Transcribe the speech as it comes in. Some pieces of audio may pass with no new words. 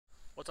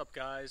up,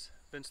 guys?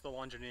 Vince the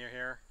Lawn Engineer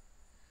here.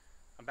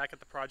 I'm back at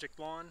the project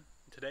lawn.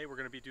 Today we're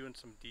going to be doing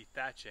some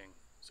dethatching,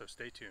 so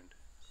stay tuned.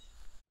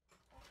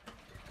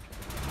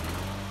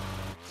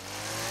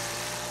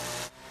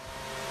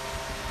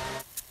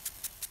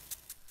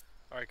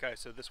 Alright guys,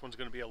 so this one's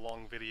going to be a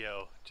long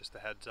video, just a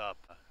heads up.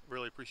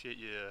 Really appreciate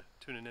you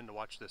tuning in to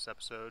watch this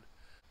episode,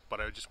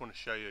 but I just want to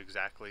show you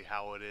exactly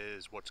how it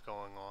is, what's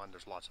going on.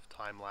 There's lots of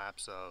time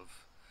lapse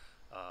of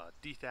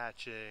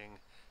dethatching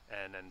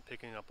and then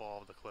picking up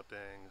all of the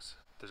clippings.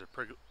 There's a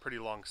pretty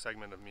long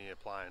segment of me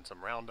applying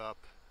some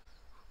Roundup.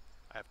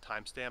 I have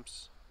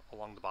timestamps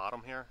along the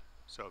bottom here,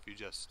 so if you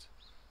just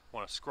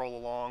want to scroll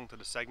along to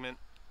the segment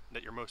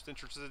that you're most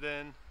interested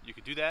in, you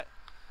can do that.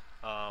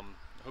 I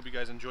hope you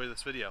guys enjoy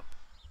this video.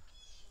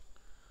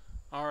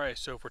 Alright,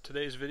 so for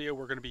today's video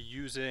we're going to be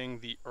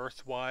using the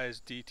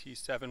Earthwise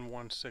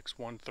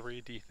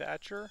DT71613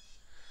 Dethatcher.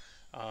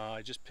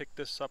 I just picked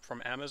this up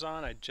from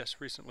Amazon. I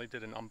just recently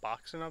did an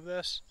unboxing of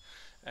this,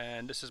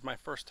 and this is my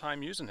first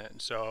time using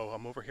it. So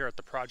I'm over here at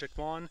the project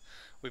lawn.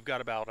 We've got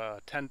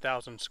about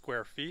 10,000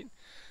 square feet.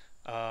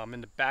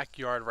 In the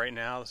backyard right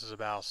now, this is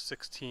about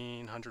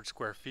 1,600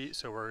 square feet.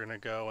 So we're going to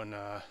go and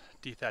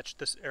dethatch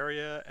this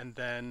area and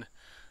then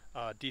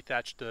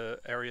dethatch the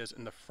areas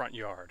in the front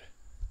yard.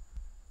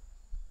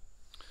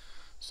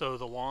 So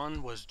the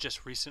lawn was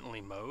just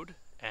recently mowed,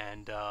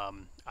 and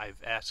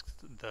I've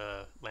asked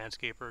the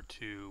landscaper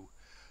to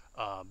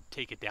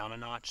take it down a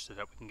notch so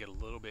that we can get a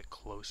little bit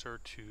closer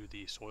to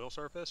the soil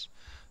surface.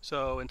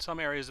 So in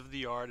some areas of the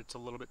yard it's a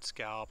little bit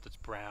scalped, it's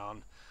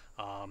brown,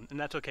 and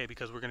that's okay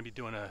because we're going to be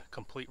doing a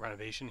complete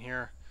renovation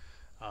here.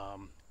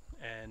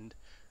 And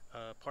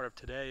part of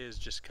today is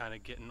just kind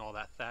of getting all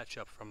that thatch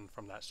up from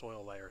that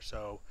soil layer.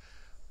 So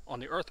on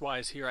the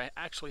Earthwise here, I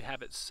actually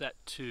have it set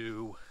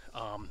to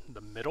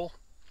the middle,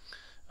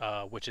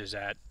 which is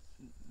at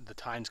the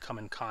tines come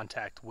in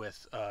contact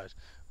with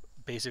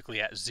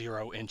basically at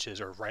 0 inches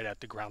or right at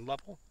the ground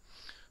level.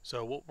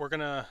 So what I'm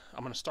gonna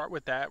start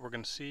with that. We're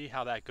gonna see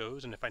how that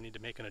goes, and if I need to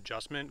make an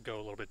adjustment, go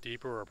a little bit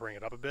deeper or bring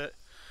it up a bit,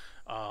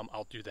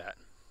 I'll do that.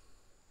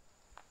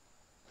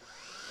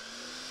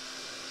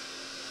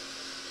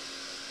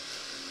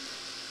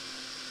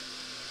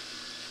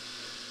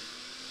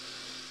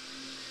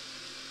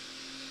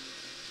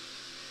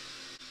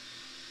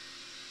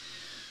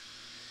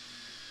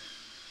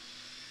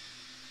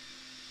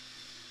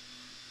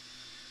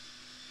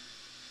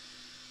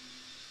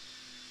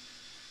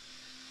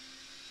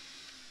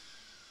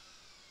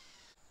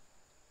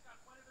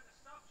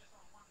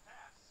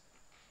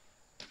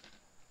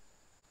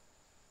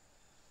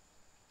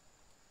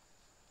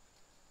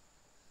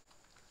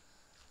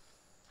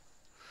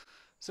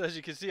 So as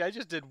you can see, I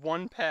just did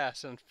one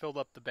pass and filled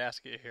up the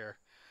basket here.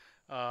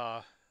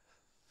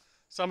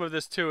 Some of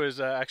this too is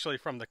actually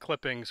from the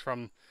clippings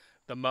from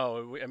the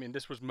mow. I mean,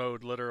 this was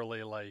mowed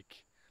literally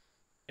like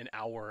an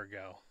hour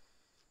ago.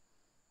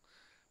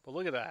 But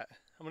look at that.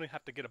 I'm going to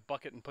have to get a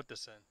bucket and put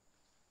this in.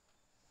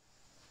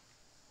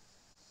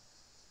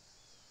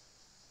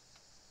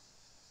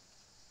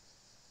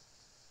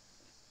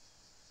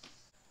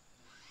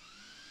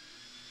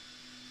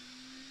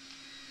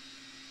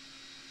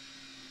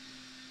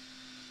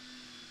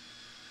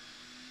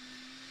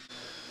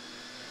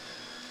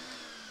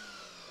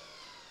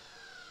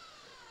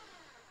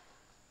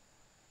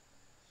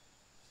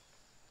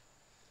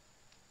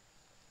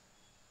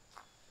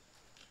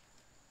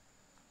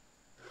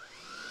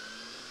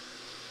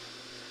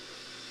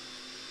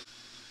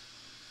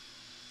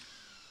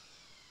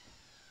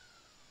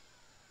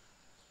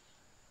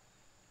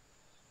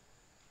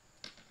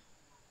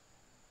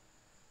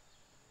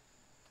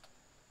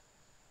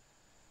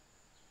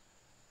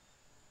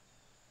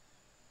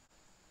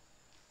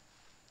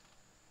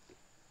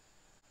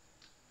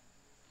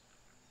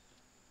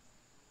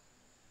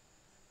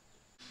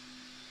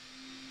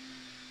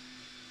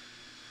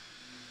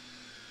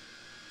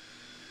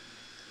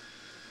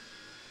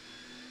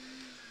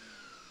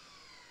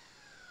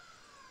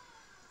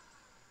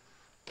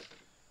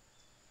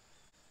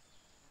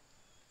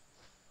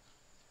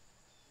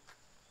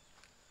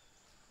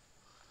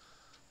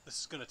 This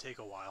is going to take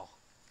a while.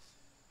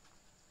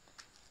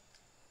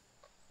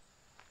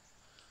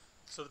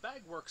 So the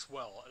bag works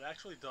well. It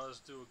actually does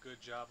do a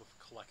good job of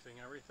collecting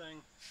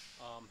everything.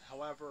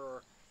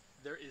 However,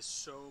 there is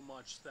so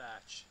much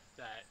thatch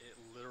that it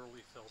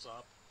literally fills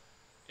up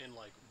in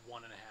like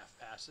 1.5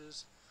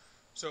 passes.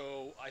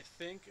 So I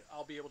think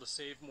I'll be able to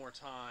save more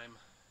time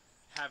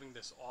having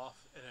this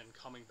off and then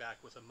coming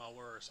back with a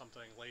mower or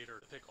something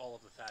later to pick all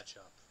of the thatch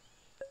up.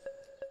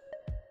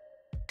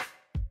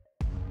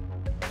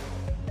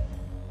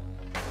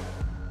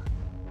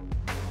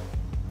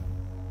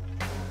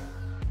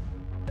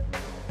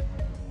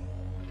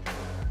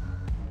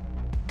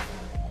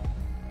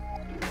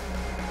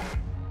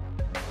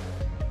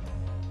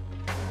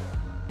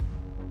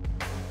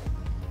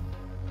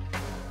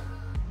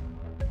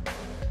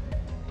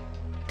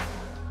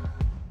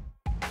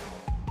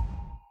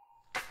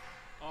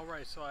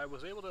 Alright, so I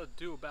was able to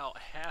do about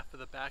half of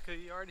the back of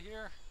the yard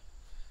here.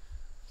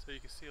 So you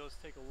can see, let's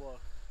take a look.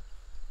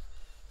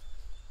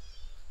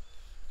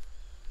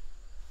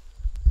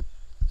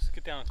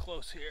 down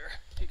close here,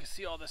 you can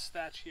see all this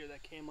thatch here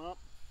that came up.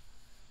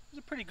 It's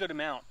a pretty good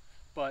amount,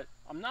 but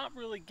I'm not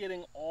really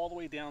getting all the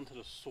way down to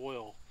the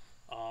soil.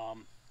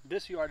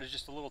 This yard is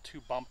just a little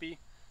too bumpy,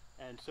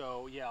 and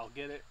so yeah, I'll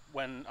get it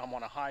when I'm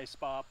on a high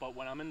spot, but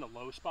when I'm in the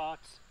low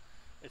spots,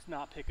 it's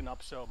not picking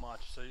up so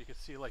much. So you can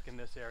see, like in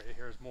this area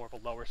here is more of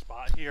a lower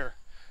spot here.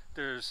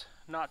 There's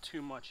not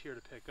too much here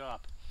to pick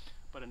up,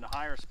 but in the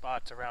higher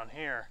spots around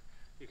here,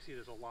 you can see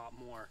there's a lot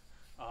more.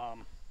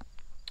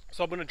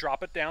 So I'm going to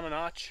drop it down a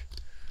notch,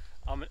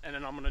 and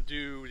then I'm going to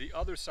do the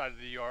other side of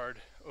the yard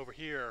over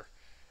here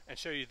and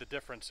show you the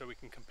difference so we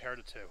can compare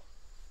the two.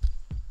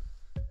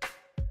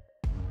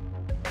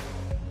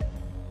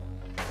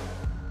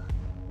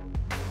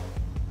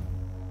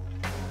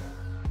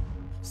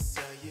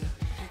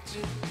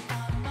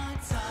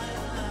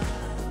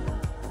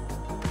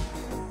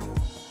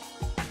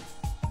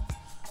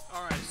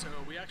 Alright, so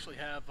we actually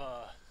have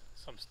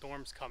some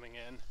storms coming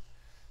in.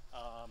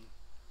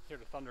 Hear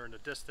the thunder in the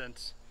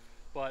distance,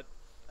 but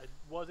I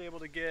was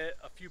able to get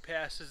a few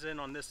passes in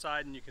on this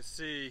side, and you can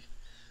see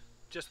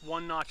just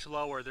one notch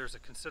lower there's a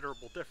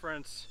considerable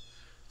difference.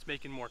 It's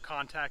making more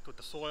contact with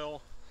the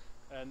soil,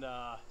 and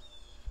yeah,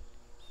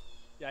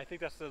 I think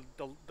that's the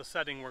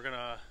setting we're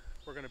gonna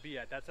be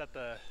at. That's at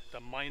the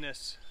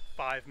minus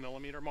 5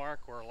 millimeter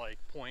mark, or like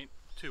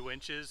 0.2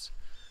 inches.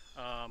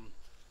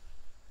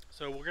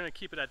 So we're gonna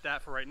keep it at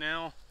that for right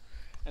now,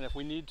 and if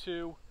we need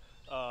to,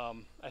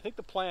 I think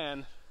the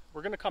plan,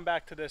 we're gonna come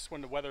back to this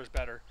when the weather's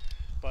better,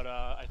 but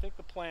I think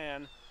the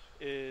plan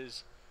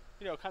is,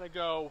 you know, kind of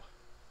go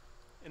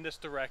in this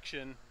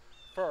direction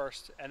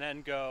first and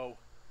then go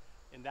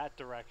in that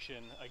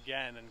direction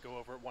again and go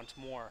over it once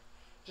more,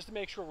 just to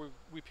make sure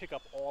we pick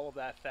up all of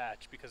that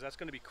thatch, because that's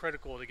going to be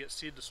critical to get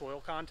seed to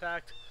soil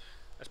contact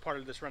as part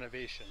of this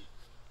renovation.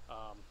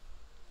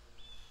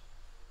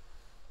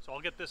 So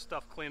I'll get this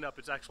stuff cleaned up.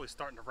 It's actually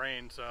starting to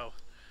rain, so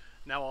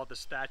now all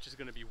this thatch is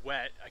going to be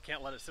wet. I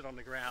can't let it sit on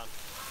the ground.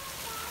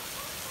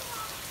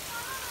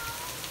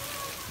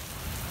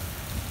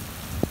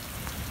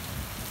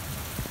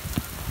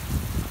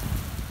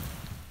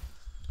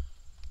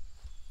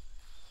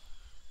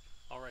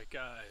 Alright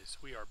guys,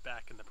 we are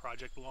back in the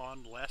project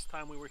lawn. Last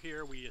time we were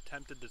here, we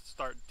attempted to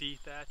start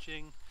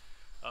dethatching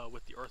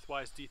with the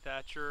Earthwise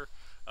dethatcher.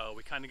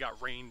 We kind of got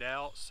rained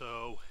out,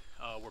 so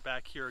we're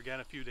back here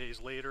again a few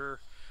days later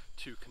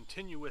to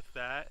continue with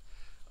that.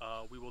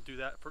 We will do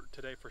that for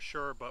today for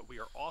sure, but we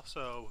are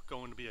also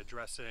going to be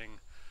addressing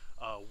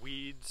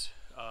weeds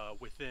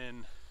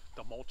within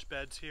the mulch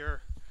beds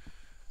here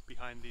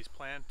behind these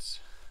plants.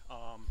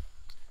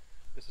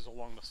 This is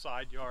along the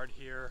side yard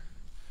here.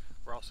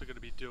 We're also going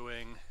to be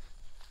doing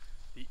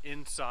the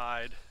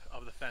inside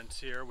of the fence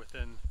here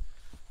within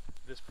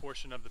this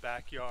portion of the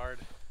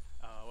backyard.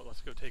 Well,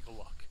 let's go take a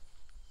look.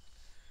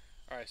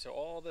 Alright, so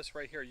all this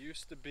right here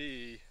used to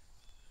be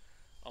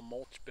a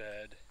mulch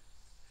bed.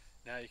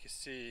 Now you can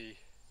see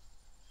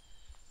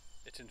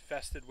it's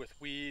infested with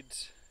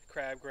weeds,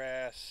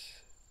 crabgrass,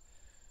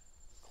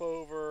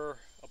 clover,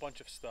 a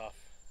bunch of stuff.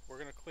 We're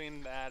going to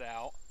clean that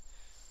out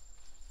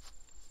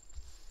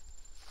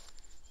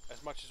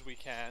as much as we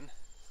can.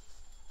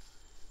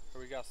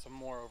 We got some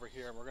more over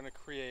here, and we're going to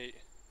create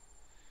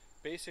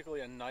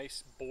basically a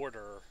nice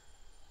border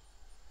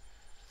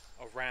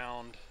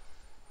around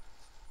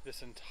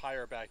this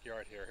entire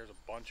backyard here. Here's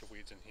a bunch of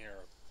weeds in here.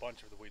 A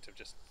bunch of the weeds have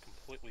just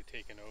completely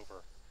taken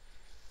over.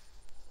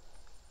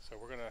 So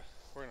we're gonna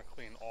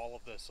clean all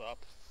of this up.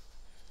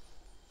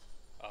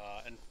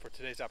 And for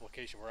today's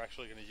application, we're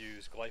actually going to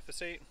use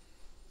glyphosate.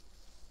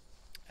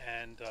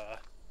 And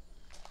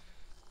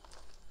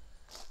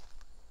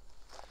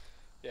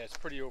yeah, it's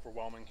pretty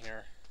overwhelming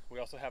here. We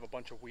also have a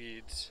bunch of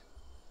weeds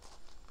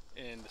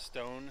in the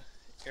stone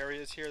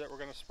areas here that we're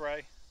going to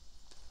spray.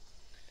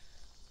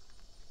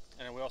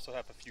 And then we also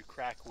have a few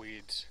crack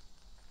weeds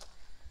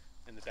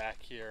in the back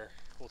here.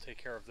 We'll take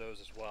care of those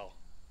as well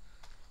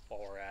while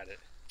we're at it.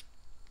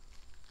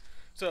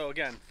 So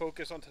again,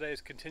 focus on today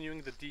is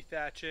continuing the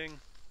dethatching.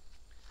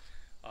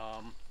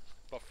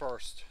 But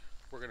first,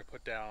 we're going to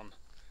put down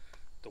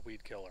the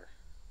weed killer.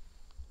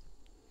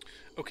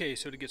 Okay,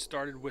 so to get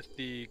started with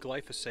the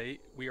glyphosate,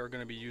 we are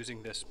going to be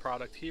using this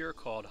product here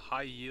called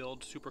High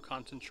Yield Super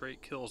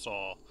Concentrate Kills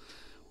All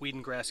Weed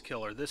and Grass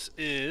Killer. This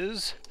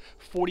is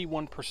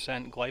 41%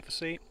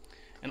 glyphosate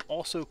and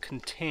also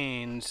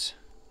contains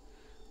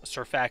a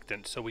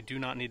surfactant, so we do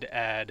not need to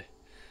add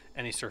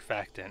any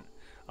surfactant.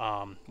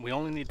 We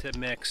only need to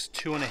mix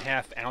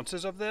 2.5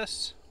 ounces of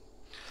this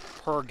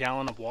per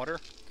gallon of water.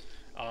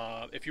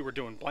 If you were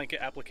doing blanket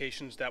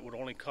applications, that would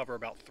only cover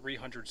about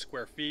 300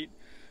 square feet.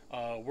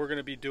 We're going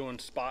to be doing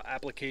spot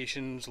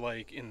applications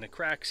like in the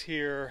cracks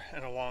here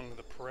and along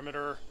the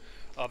perimeter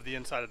of the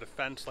inside of the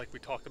fence like we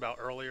talked about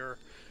earlier.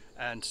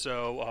 And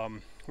so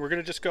we're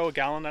going to just go a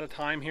gallon at a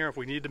time here. If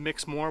we need to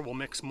mix more, we'll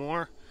mix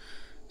more.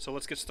 So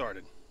let's get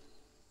started.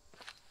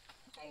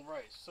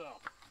 Alright, so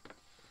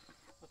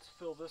let's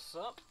fill this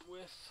up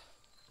with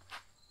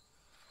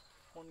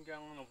 1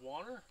 gallon of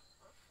water.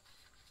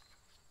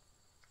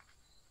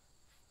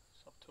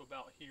 It's up to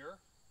about here.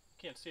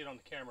 can't see it on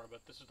the camera,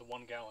 but this is the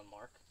 1 gallon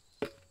mark.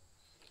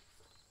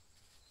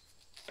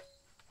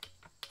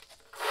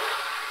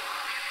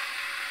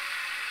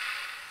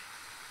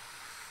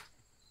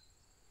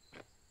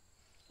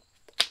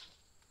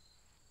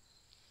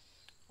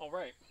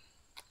 Alright,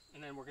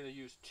 and then we're going to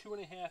use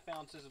 2.5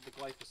 ounces of the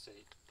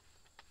glyphosate.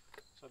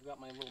 So I've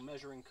got my little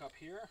measuring cup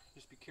here.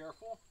 Just be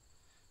careful.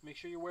 Make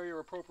sure you wear your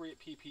appropriate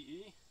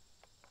PPE.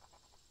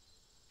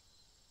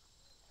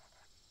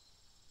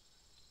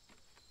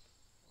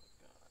 It's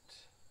perfect.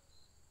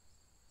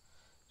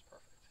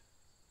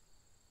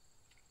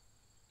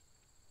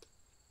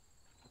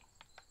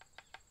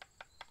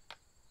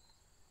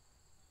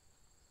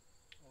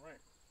 Alright.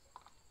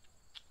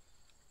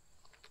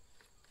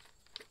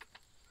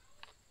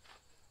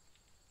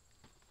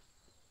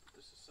 Put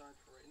this aside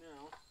for right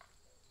now.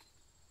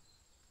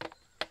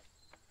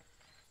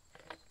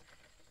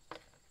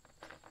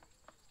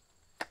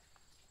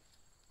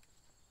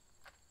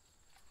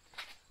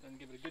 Then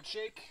give it a good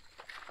shake.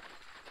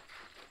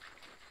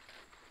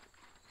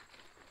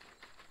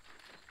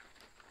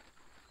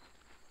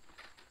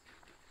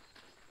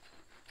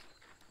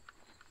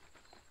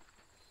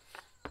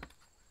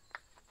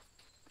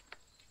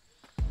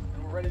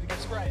 And we're ready to get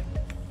spraying.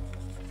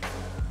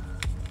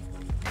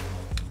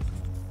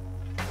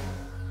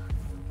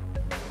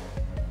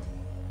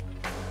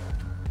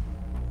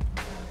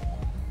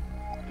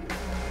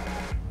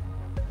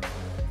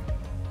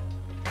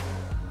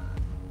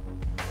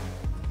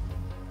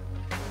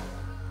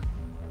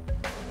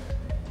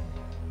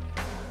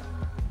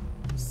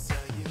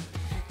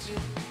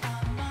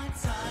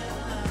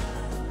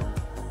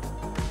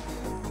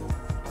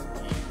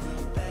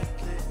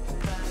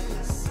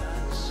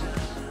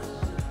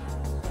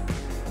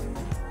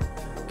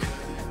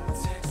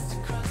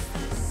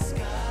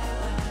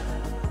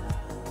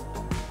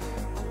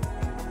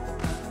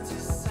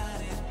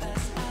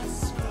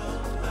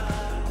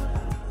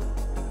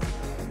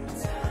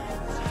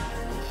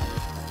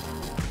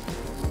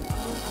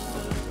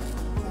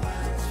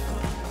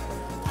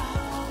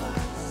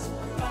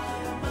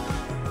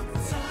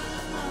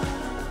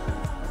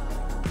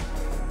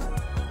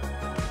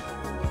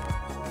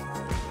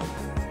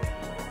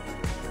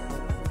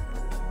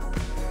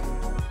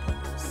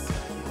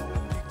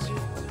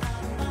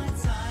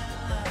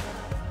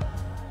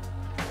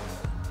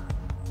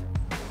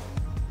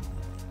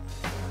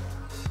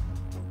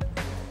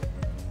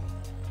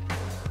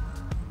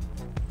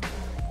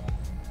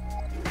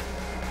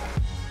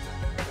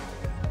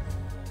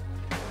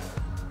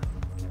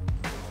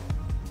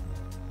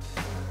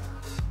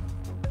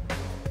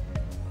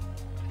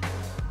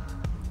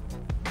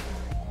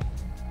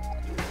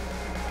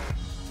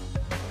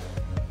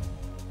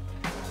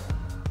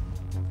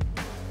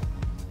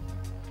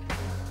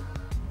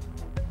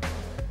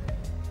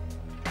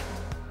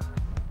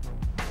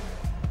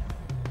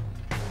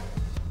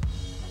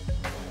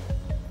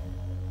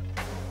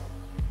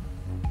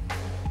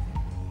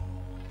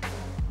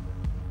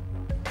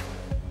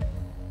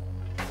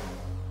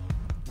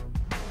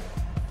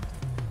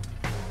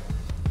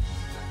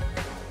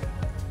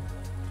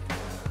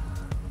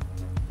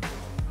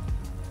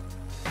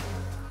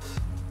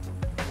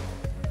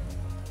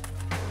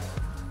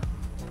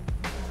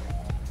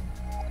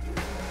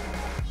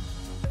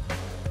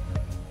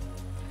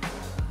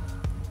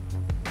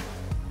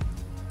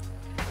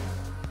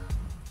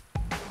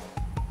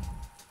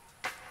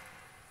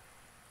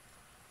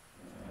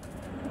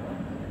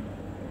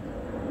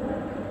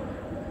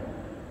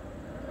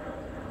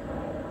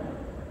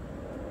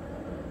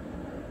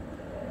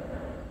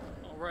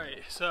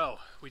 So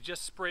we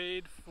just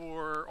sprayed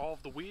for all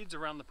of the weeds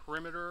around the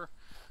perimeter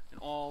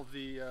and all of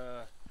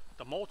the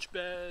mulch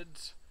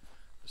beds,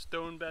 the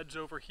stone beds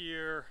over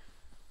here,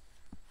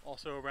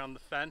 also around the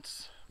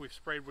fence. We've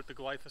sprayed with the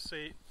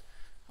glyphosate.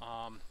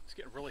 It's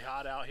getting really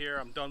hot out here.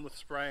 I'm done with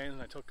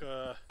spraying. I took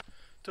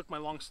my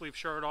long sleeve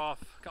shirt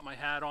off, got my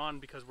hat on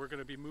because we're going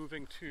to be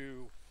moving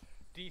to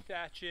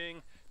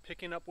dethatching,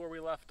 picking up where we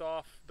left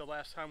off the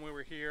last time we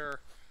were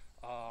here.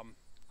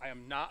 I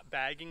am not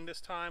bagging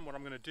this time. What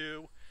I'm going to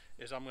do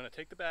is I'm going to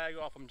take the bag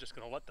off. I'm just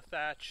going to let the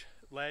thatch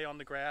lay on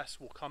the grass.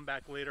 We'll come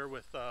back later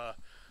with the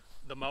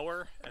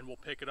mower and we'll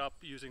pick it up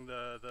using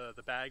the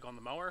bag on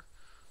the mower.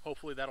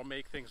 Hopefully that'll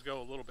make things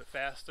go a little bit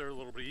faster, a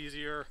little bit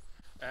easier.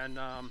 And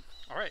all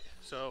right,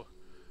 so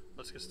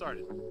let's get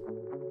started.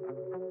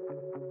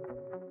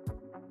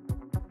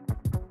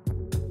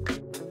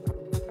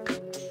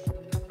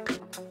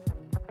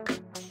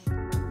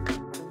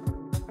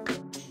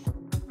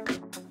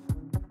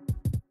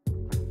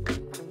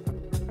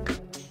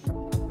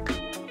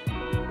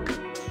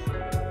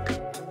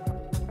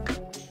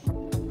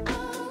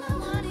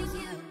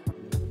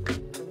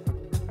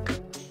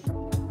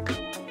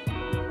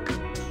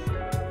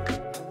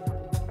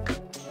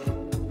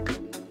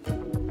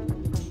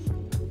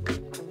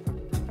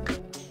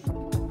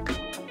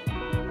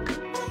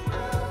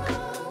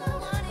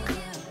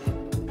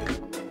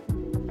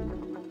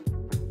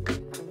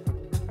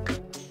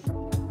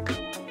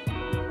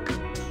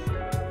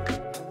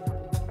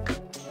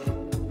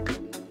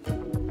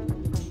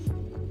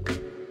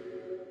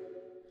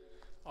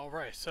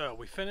 So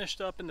we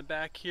finished up in the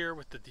back here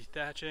with the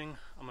dethatching.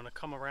 I'm going to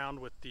come around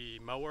with the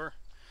mower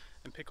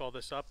and pick all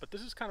this up, but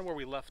this is kind of where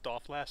we left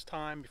off last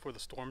time before the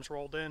storms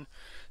rolled in.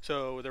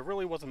 So there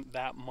really wasn't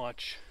that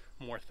much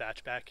more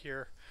thatch back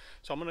here.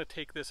 So I'm going to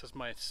take this as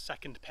my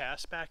second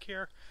pass back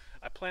here.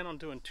 I plan on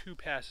doing 2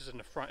 passes in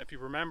the front. If you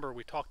remember,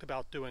 we talked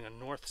about doing a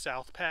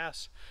north-south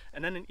pass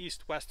and then an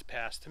east-west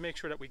pass to make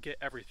sure that we get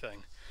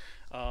everything.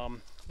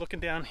 Looking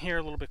down here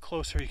a little bit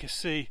closer, you can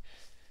see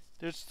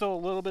there's still a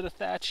little bit of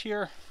thatch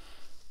here.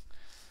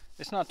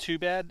 It's not too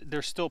bad.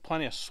 There's still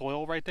plenty of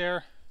soil right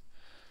there.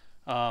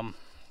 But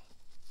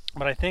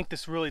I think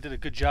this really did a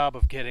good job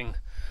of getting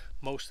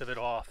most of it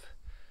off.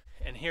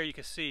 And here you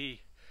can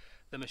see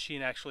the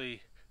machine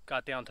actually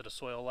got down to the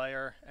soil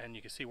layer, and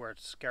you can see where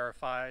it's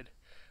scarified.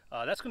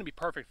 That's going to be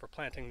perfect for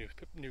planting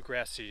new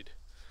grass seed.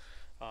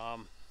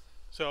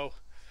 So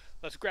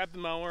let's grab the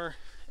mower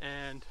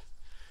and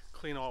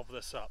clean all of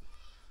this up.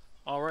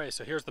 Alright,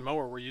 so here's the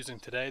mower we're using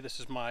today. This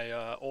is my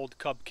old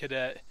Cub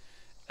Cadet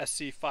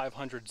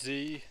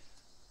SC500Z.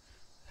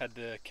 Had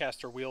the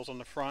caster wheels on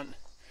the front.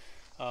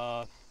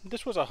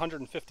 This was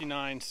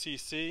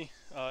 159cc.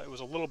 It was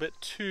a little bit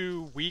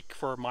too weak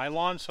for my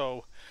lawn,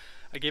 so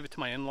I gave it to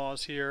my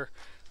in-laws here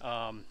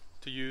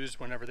to use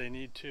whenever they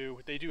need to.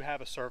 They do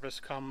have a service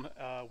come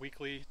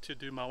weekly to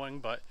do mowing,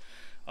 but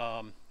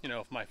you know,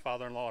 if my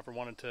father-in-law ever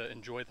wanted to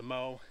enjoy the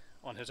mow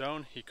on his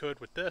own, he could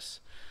with this.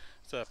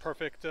 It's a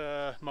perfect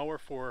mower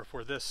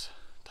for this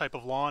type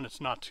of lawn.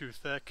 It's not too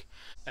thick,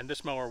 and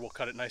this mower will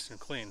cut it nice and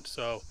clean.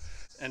 So,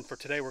 and for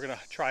today we're going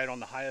to try it on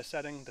the highest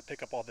setting to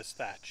pick up all this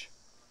thatch.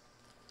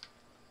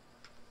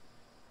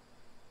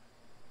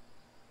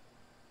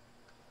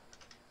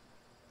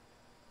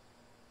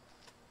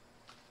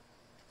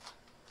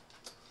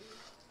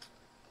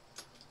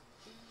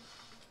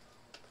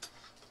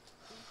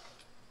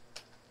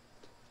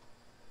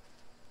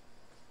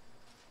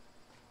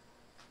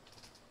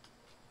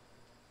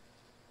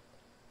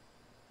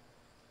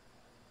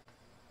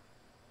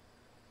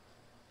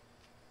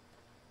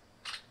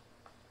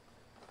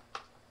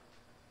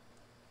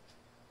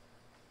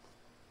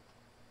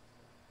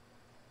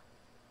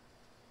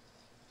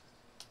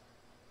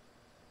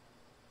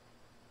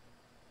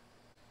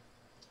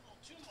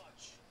 Too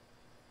much.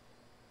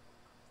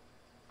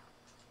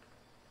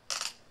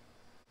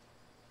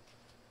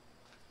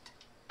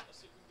 Let's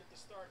see if we can get this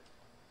started.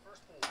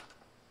 First pull.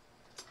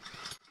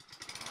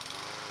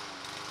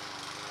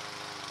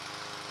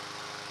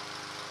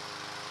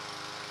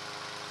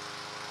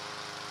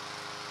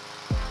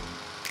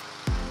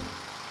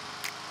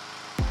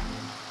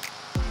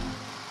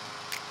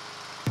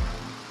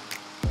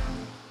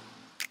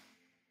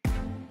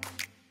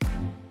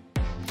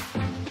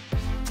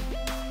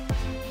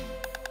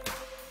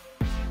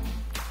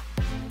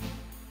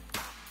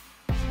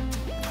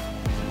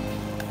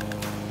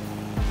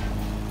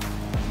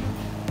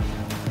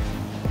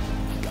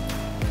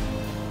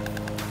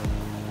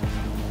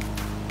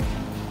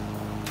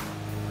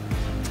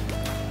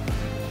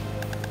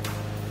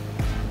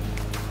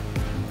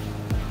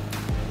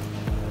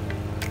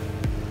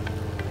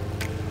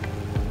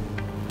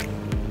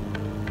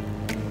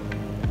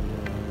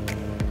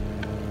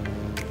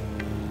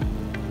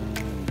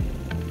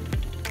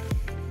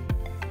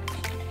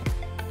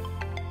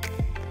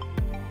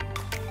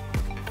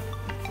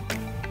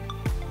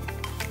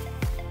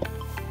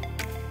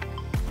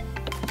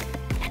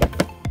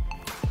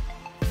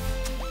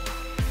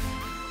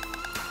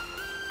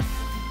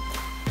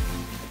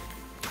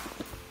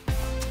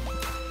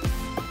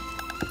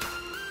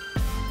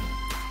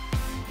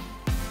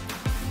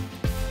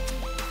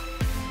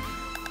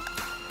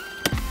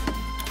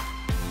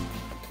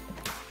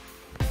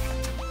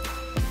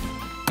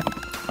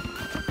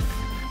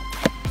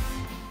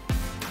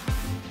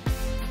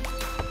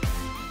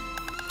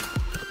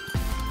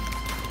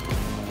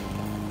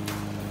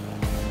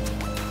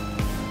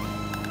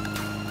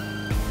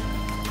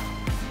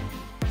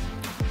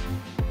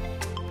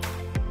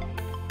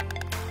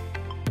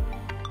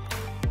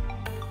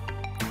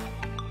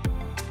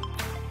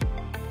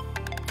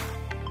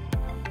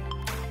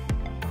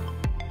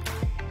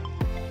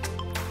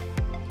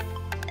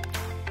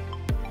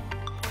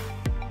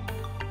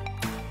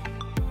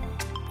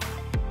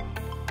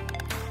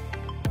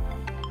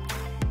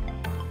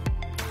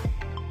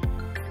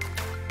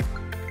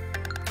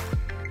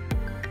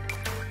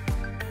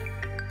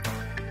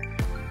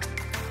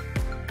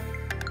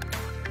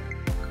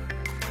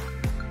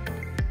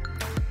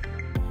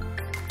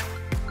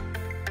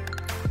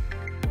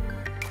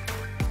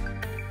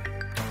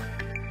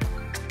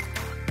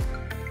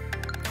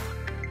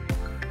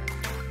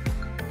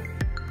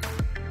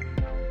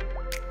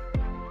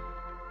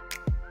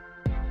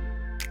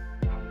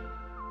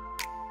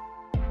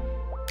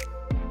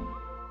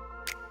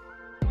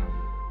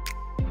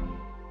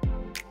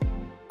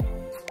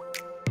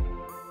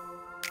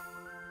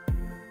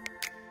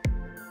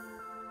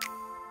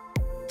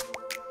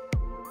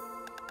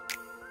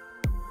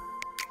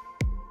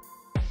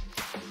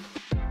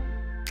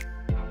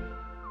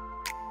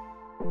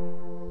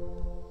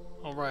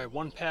 All right,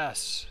 one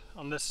pass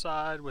on this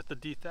side with the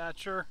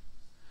dethatcher.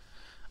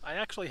 I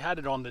actually had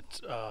it on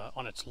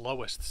its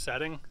lowest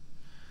setting,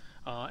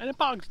 and it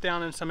bogs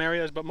down in some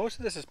areas, but most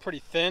of this is pretty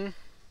thin,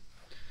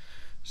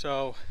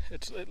 so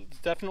it's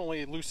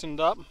definitely loosened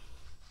up.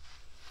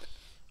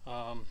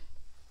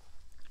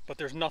 But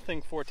there's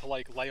nothing for it to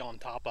like lay on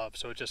top of,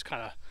 so it just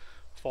kind of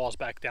falls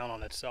back down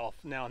on itself.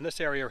 Now in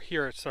this area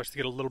here, it starts to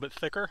get a little bit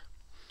thicker,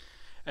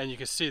 and you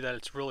can see that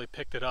it's really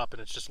picked it up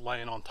and it's just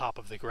laying on top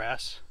of the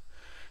grass.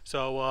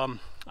 So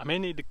I may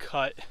need to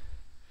cut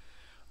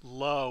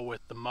low with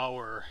the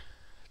mower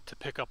to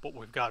pick up what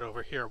we've got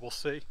over here. We'll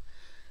see.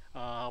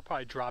 I'll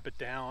probably drop it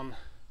down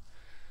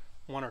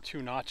 1 or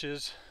 2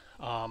 notches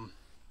and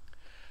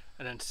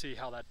then see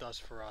how that does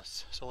for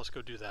us. So let's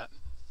go do that.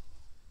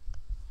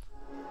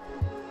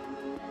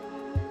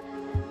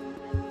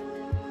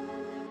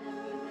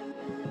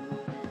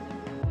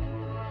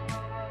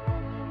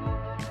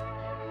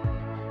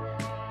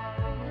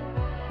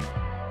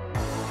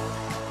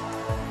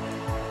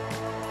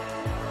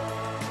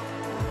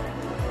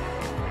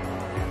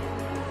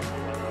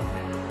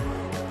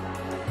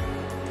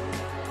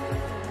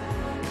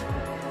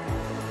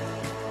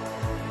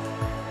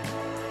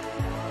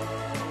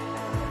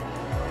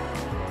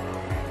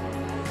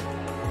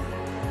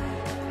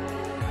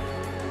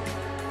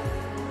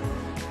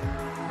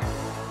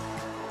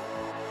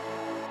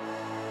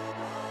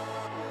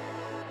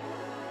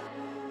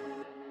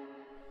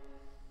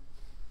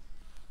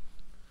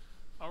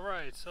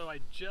 Alright, so I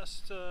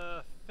just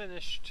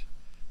finished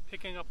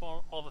picking up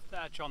all the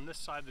thatch on this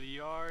side of the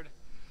yard.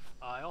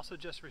 I also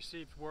just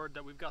received word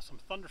that we've got some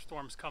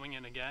thunderstorms coming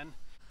in again,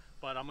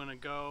 but I'm going to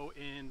go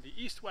in the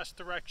east-west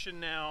direction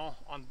now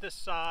on this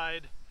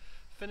side,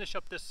 finish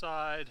up this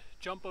side,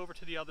 jump over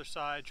to the other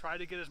side, try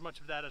to get as much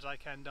of that as I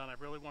can done. I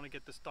really want to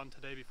get this done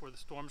today before the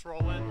storms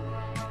roll in.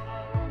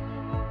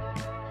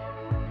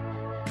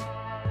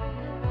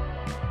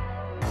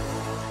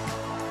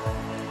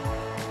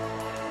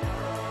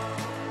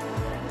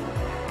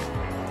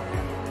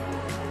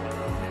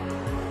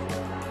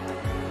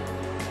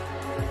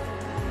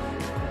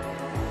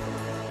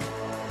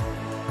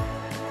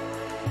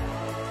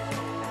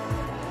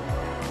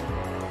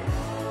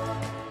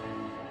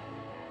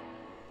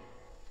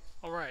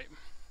 Alright,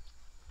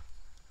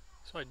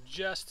 so I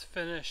just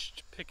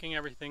finished picking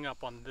everything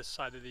up on this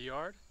side of the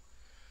yard,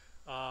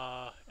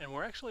 and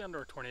we're actually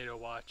under a tornado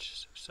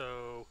watch,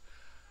 so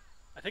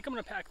I think I'm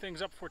going to pack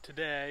things up for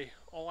today.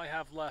 All I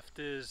have left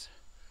is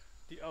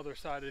the other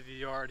side of the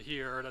yard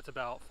here. That's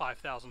about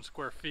 5,000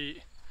 square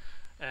feet,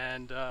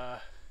 and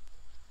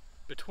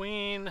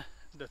between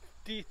the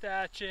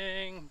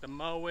dethatching, the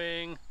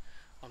mowing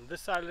on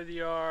this side of the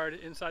yard,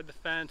 inside the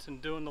fence,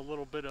 and doing the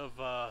little bit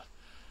of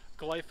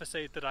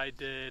glyphosate that I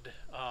did,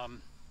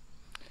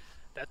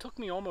 that took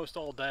me almost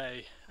all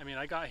day. I mean,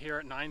 I got here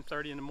at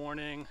 9:30 in the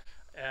morning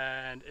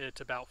and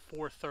it's about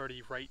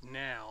 4:30 right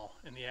now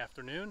in the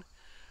afternoon.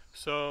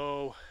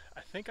 So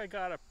I think I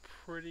got a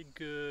pretty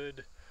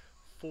good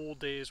full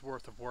day's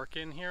worth of work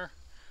in here.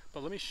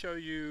 But let me show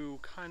you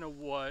kind of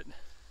what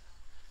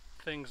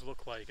things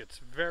look like. It's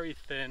very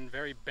thin,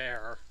 very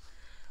bare.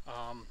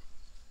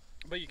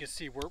 But you can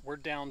see we're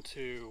down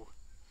to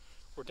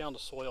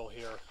soil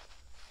here,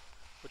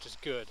 which is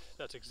good.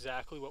 That's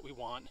exactly what we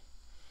want.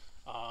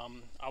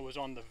 I was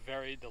on the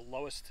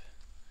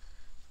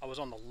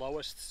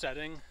lowest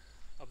setting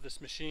of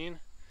this machine,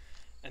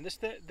 and this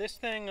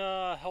thing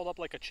held up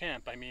like a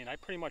champ. I mean, I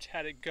pretty much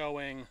had it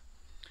going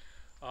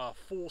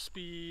full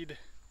speed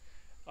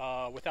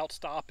without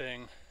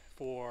stopping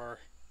for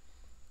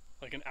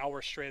like an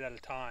hour straight at a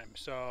time.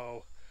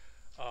 So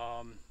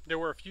there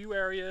were a few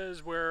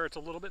areas where it's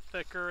a little bit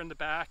thicker in the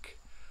back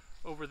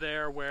over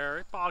there where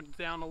it bogged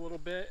down a little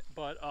bit,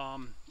 but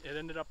it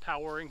ended up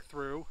powering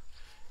through.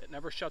 It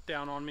never shut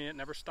down on me, it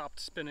never stopped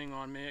spinning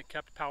on me, it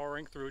kept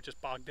powering through, it just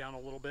bogged down a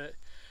little bit.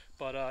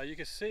 But you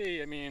can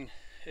see, I mean,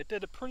 it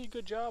did a pretty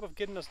good job of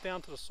getting us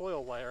down to the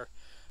soil layer.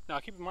 Now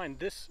keep in mind,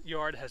 this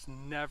yard has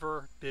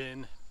never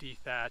been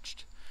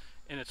dethatched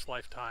in its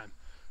lifetime.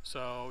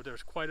 So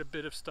there's quite a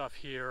bit of stuff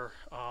here.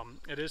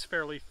 It is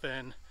fairly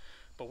thin,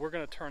 but we're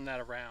gonna turn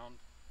that around.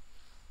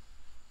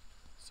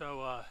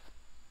 So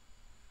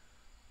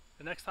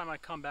the next time I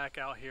come back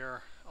out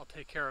here, I'll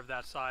take care of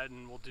that side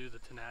and we'll do the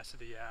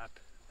Tenacity app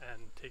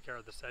and take care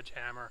of the sedge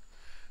hammer.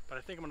 But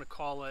I think I'm going to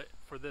call it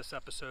for this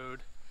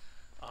episode.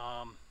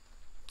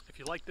 If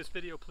you like this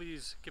video,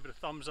 please give it a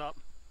thumbs up,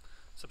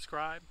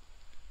 subscribe,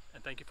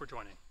 and thank you for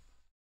joining.